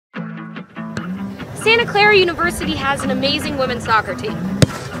Santa Clara University has an amazing women's soccer team.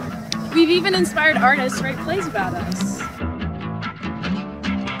 We've even inspired artists to write plays about us.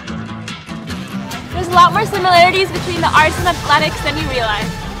 There's a lot more similarities between the arts and athletics than you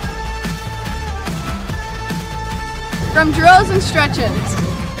realize. From drills and stretches,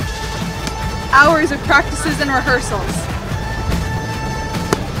 hours of practices and rehearsals,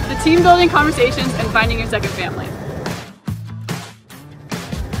 the team building conversations and finding your second family.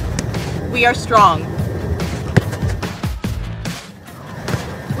 We are strong.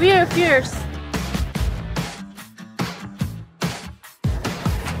 We are fierce.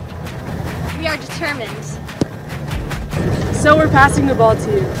 We are determined. So we're passing the ball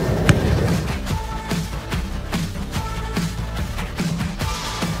to you.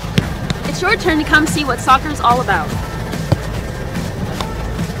 It's your turn to come see what soccer is all about.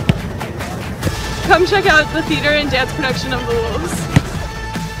 Come check out the theater and dance production of The Wolves.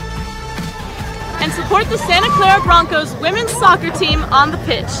 And support the Santa Clara Broncos women's soccer team on the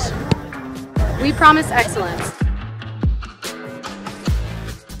pitch. We promise excellence.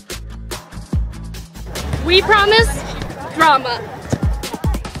 We promise drama.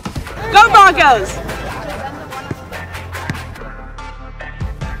 Go Broncos!